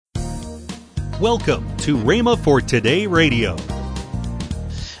Welcome to Rhema for Today Radio.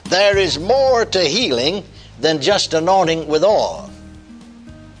 There is more to healing than just anointing with oil.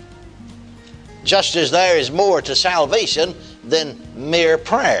 Just as there is more to salvation than mere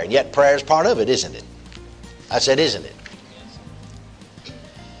prayer. Yet prayer is part of it, isn't it? I said, isn't it?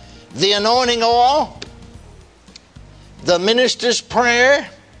 The anointing oil, the minister's prayer,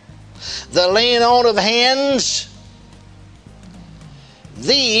 the laying on of hands,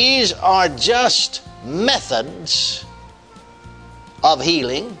 these are just methods of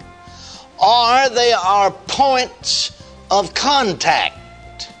healing, or they are points of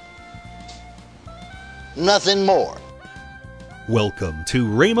contact. Nothing more. Welcome to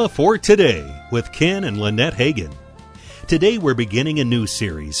Rhema for Today with Ken and Lynette Hagin. Today we're beginning a new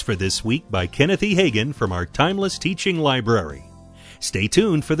series for this week by Kenneth E. Hagin from our Timeless Teaching Library. Stay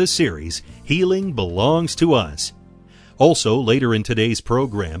tuned for the series, Healing Belongs to Us. Also, later in today's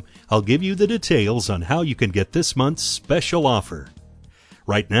program, I'll give you the details on how you can get this month's special offer.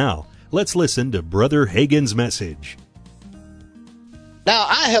 Right now, let's listen to Brother Hagin's message. Now,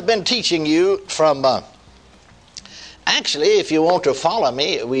 I have been teaching you from, actually, if you want to follow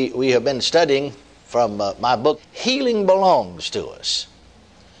me, we have been studying from my book, Healing Belongs to Us.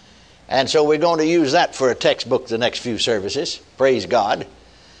 And so we're going to use that for a textbook the next few services. Praise God.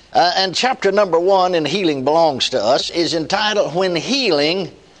 And chapter number 1 in Healing Belongs to Us is entitled, When Healing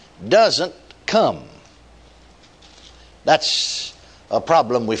Doesn't Come. That's a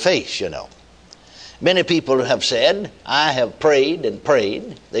problem we face, you know. Many people have said, I have prayed and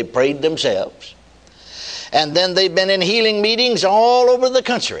prayed. They prayed themselves. And then they've been in healing meetings all over the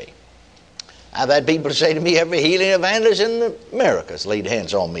country. I've had people say to me, every healing evangelist in the Americas laid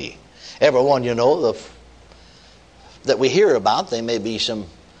hands on me. Everyone, you know, that we hear about, there may be some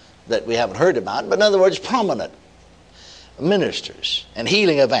that we haven't heard about, but in other words, prominent ministers and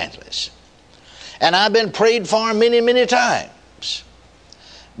healing evangelists. And I've been prayed for many, many times.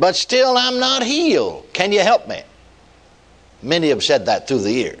 But still I'm not healed. Can you help me? Many have said that through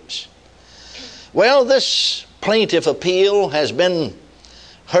the years. Well, this plaintive appeal has been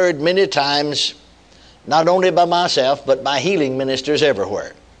heard many times, not only by myself, but by healing ministers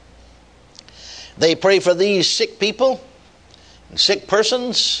everywhere. They pray for these sick people and sick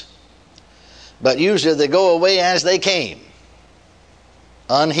persons, but usually they go away as they came,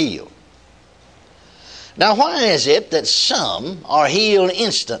 unhealed. Now, why is it that some are healed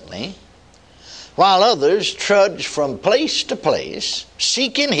instantly, while others trudge from place to place,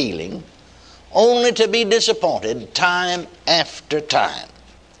 seeking healing, only to be disappointed time after time?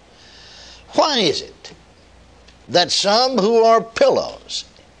 Why is it that some who are pillars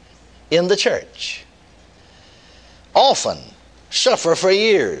in the church often suffer for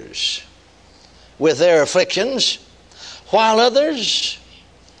years with their afflictions, while others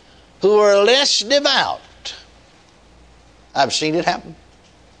who are less devout, I've seen it happen,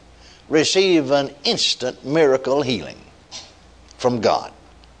 receive an instant miracle healing from God?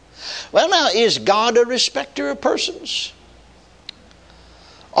 Well, now, is God a respecter of persons?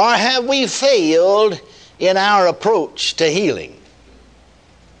 Or have we failed in our approach to healing?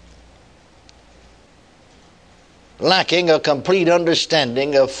 Lacking a complete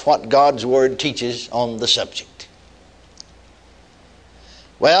understanding of what God's Word teaches on the subject.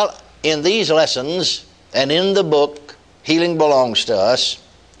 Well, in these lessons and in the book, Healing Belongs to Us,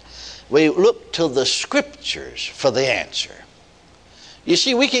 we look to the Scriptures for the answer. You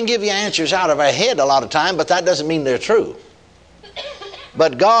see, we can give you answers out of our head a lot of time, but that doesn't mean they're true.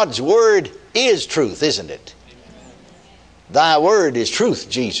 But God's Word is truth, isn't it? Thy Word is truth,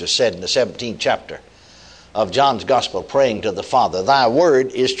 Jesus said in the 17th chapter of John's Gospel, praying to the Father. Thy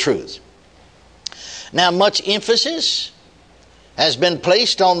Word is truth. Now, much emphasis has been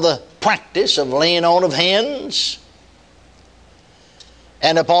placed on the practice of laying on of hands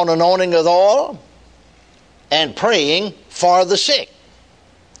and upon anointing with oil and praying for the sick.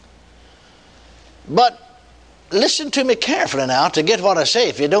 But listen to me carefully now to get what I say.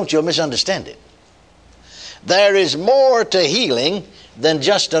 If you don't, you'll misunderstand it. There is more to healing than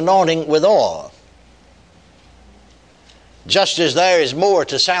just anointing with oil. Just as there is more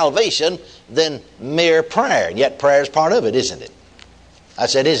to salvation than mere prayer. Yet prayer is part of it, isn't it? I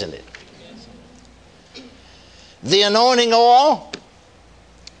said, isn't it? The anointing oil,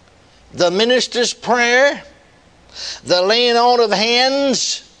 the minister's prayer, the laying on of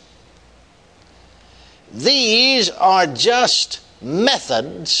hands, these are just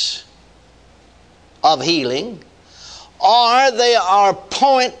methods of healing, or they are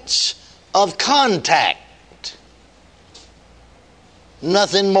points of contact.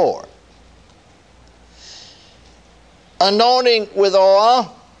 Nothing more. Anointing with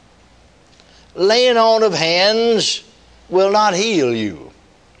oil laying on of hands will not heal you.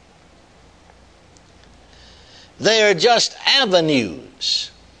 They are just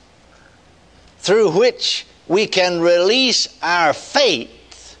avenues through which we can release our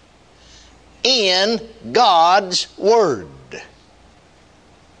faith in God's Word.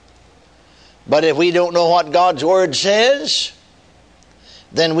 But if we don't know what God's Word says,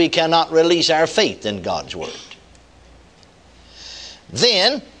 then we cannot release our faith in God's Word.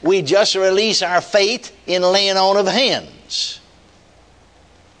 Then we just release our faith in laying on of hands.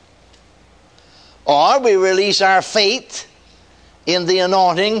 Or we release our faith in the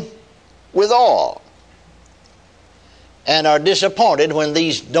anointing with oil, and are disappointed when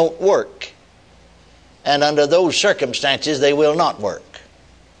these don't work. And under those circumstances, they will not work.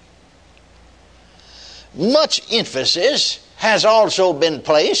 Much emphasis has also been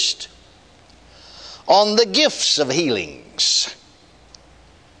placed on the gifts of healings,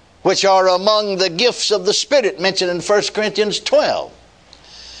 which are among the gifts of the Spirit mentioned in 1 Corinthians 12.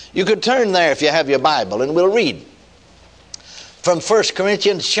 You could turn there if you have your Bible, and we'll read from 1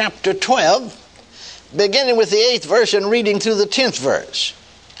 Corinthians chapter 12, beginning with the 8th verse and reading through the 10th verse.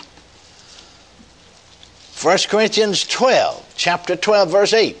 1 Corinthians 12, chapter 12,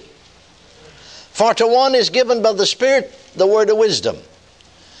 verse 8. For to one is given by the Spirit the word of wisdom,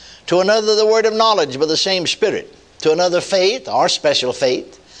 to another the word of knowledge by the same Spirit, to another faith, or special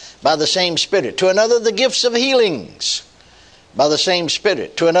faith, by the same Spirit, to another the gifts of healings, by the same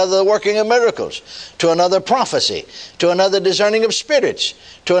Spirit, to another the working of miracles, to another prophecy, to another discerning of spirits,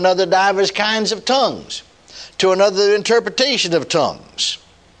 to another divers kinds of tongues, to another interpretation of tongues.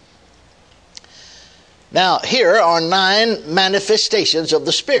 Now, here are 9 manifestations of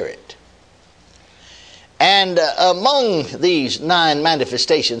the Spirit. And among these 9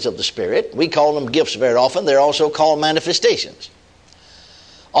 manifestations of the Spirit, we call them gifts very often, they're also called manifestations,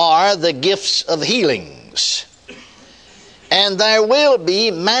 are the gifts of healings. And there will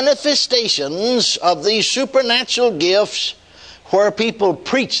be manifestations of these supernatural gifts where people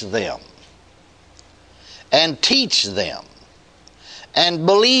preach them and teach them and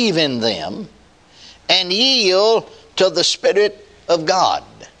believe in them and yield to the Spirit of God.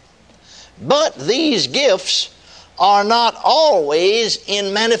 But these gifts are not always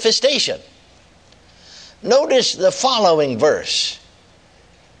in manifestation. Notice the following verse.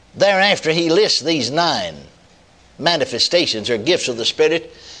 Thereafter he lists these 9 manifestations or gifts of the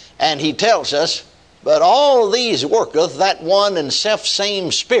Spirit, and he tells us, but all these worketh that one and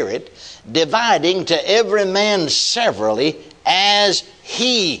self-same Spirit, dividing to every man severally as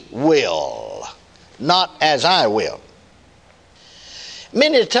he will, not as I will.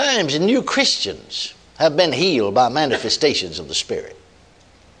 Many times new Christians have been healed by manifestations of the Spirit.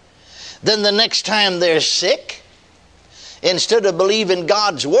 Then the next time they're sick, instead of believing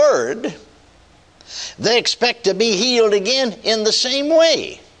God's Word, they expect to be healed again in the same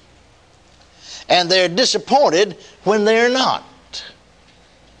way. And they're disappointed when they're not.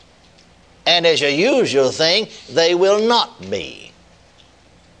 And as a usual thing, they will not be.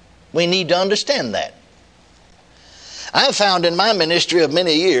 We need to understand that. I've found in my ministry of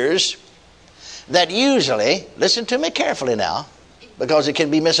many years that usually, listen to me carefully now, because it can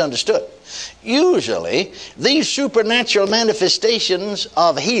be misunderstood. Usually, these supernatural manifestations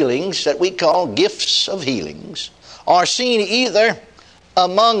of healings that we call gifts of healings are seen either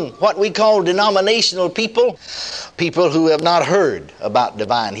among what we call denominational people, people who have not heard about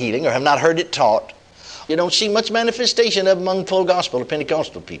divine healing or have not heard it taught. You don't see much manifestation of among full gospel or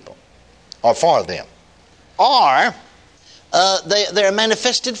Pentecostal people, or for them. Or they're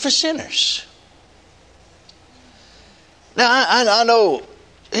manifested for sinners. Now, I know,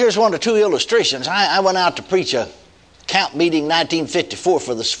 here's 1 or 2 illustrations. I went out to preach a camp meeting 1954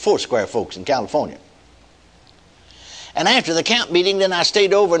 for the Foursquare folks in California. And after the camp meeting, then I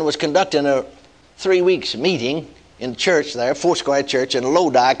stayed over and was conducting a 3 weeks meeting in church there, Foursquare Church in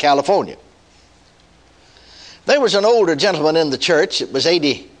Lodi, California. There was an older gentleman in the church that was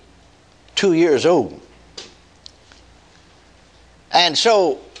 82 years old. And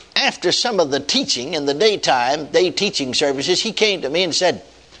so, after some of the teaching in the daytime, day teaching services, he came to me and said,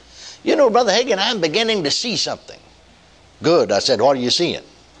 you know, Brother Hagin, I'm beginning to see something. Good. I said, what are you seeing?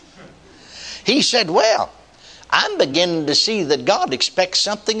 He said, well, I'm beginning to see that God expects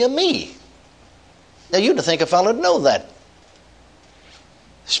something of me. Now, you'd think a fellow would know that.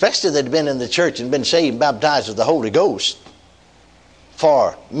 Especially that had been in the church and been saved and baptized with the Holy Ghost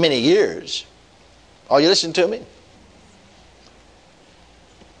for many years. Are you listening to me?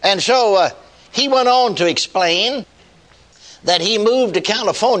 And so he went on to explain that he moved to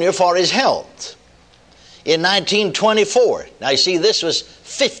California for his health. in 1924. Now you see, this was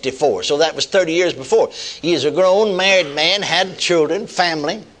 54, so that was 30 years before. He is a grown, married man, had children,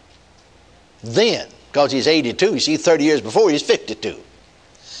 family. Then, because he's 82, you see, 30 years before, he's 52.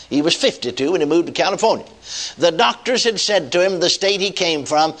 He was 52 when he moved to California. The doctors had said to him, the state he came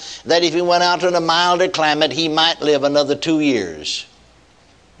from, that if he went out in a milder climate, he might live another 2 years.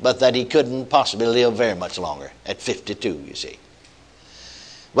 But that he couldn't possibly live very much longer at 52, you see.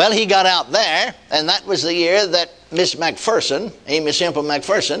 Well, he got out there, and that was the year that Miss McPherson, Amy Semple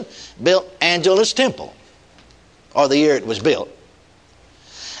McPherson, built Angelus Temple, or the year it was built.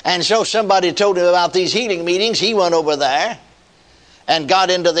 And so somebody told him about these healing meetings. He went over there and got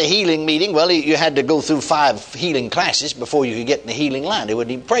into the healing meeting. Well, you had to go through 5 healing classes before you could get in the healing line. They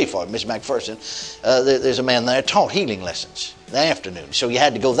wouldn't even pray for him. Miss McPherson, there's a man there taught healing lessons in the afternoon. So you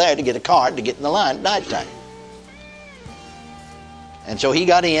had to go there to get a card to get in the line at nighttime. And so he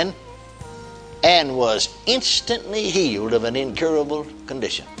got in and was instantly healed of an incurable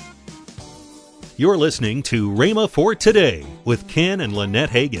condition. You're listening to Rhema for Today with Ken and Lynette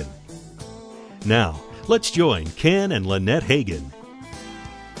Hagin. Now, let's join Ken and Lynette Hagin.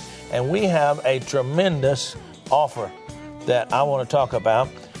 And we have a tremendous offer that I want to talk about.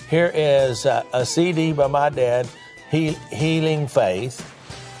 Here is a CD by my dad, Healing Faith,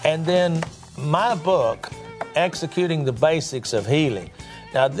 and then my book, Executing the Basics of Healing.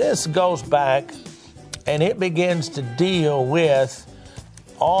 Now, this goes back and it begins to deal with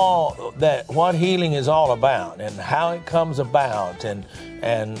all that, what healing is all about and how it comes about, and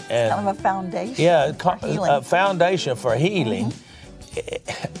kind of a foundation. Yeah, a foundation for healing.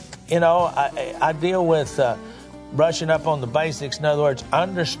 You know, I deal with brushing up on the basics. In other words,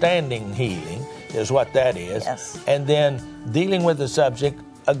 understanding healing is what that is. Yes. And then dealing with the subject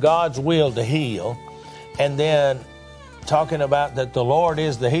of God's will to heal, and then talking about that the Lord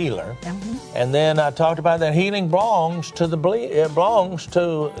is the healer. And then I talked about that healing belongs to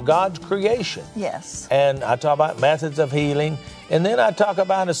God's creation. Yes. And I talk about methods of healing. And then I talk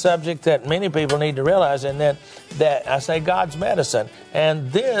about a subject that many people need to realize, and that I say God's medicine.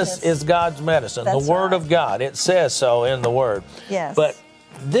 And this is God's medicine, That's the Word right. of God. It says so in the Word. Yes. But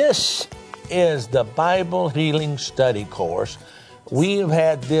this is the Bible Healing Study Course. We have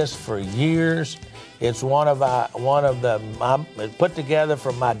had this for years. It's one of the put together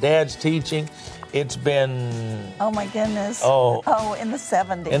from my dad's teaching. It's been oh my goodness. In the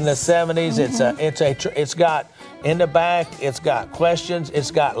 70s. In the 70s, it's got in the back. It's got questions.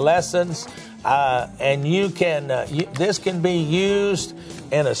 It's got lessons, and you can. This can be used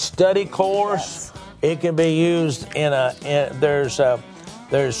in a study course. Yes. It can be used there's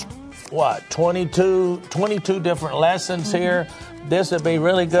what 22 different lessons here. This would be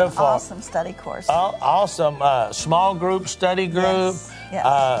really good for awesome study course. Awesome small group study group.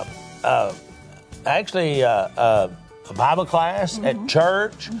 Yes. Actually, a Bible class at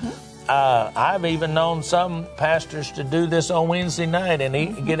church. I've even known some pastors to do this on Wednesday night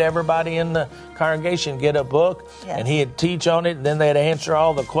and get everybody in the congregation get a book, and he'd teach on it, and then they'd answer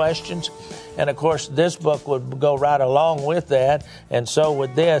all the questions. And of course, this book would go right along with that, and so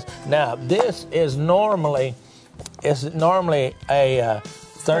would this. Now, this is normally a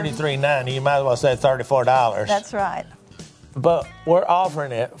 $33.90. You might as well say $34. That's right. But we're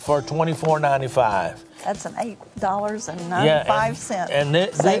offering it for $24.95. That's an $8.95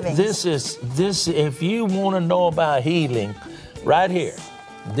 savings. This if you want to know about healing, right here,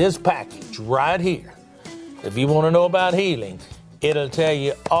 this package right here. If you want to know about healing, it'll tell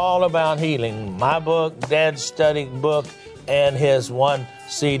you all about healing. My book, Dad's study book, and his one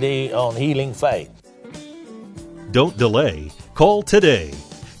CD on healing faith. Don't delay. Call today.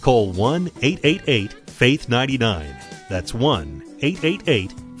 Call 1-888-FAITH-99. That's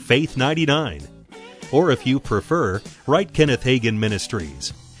 1-888-FAITH-99. Or if you prefer, write Kenneth Hagin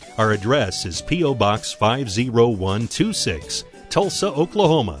Ministries. Our address is P.O. Box 50126, Tulsa,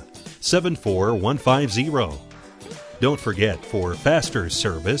 Oklahoma, 74150. Don't forget, for faster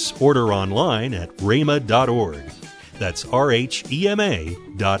service, order online at rhema.org. That's RHEMA.org.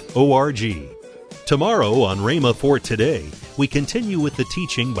 Tomorrow on Rhema for Today, we continue with the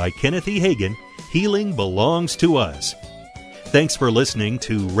teaching by Kenneth E. Hagin, Healing Belongs to Us. Thanks for listening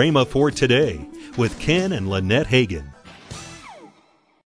to Rhema for Today with Ken and Lynette Hagin.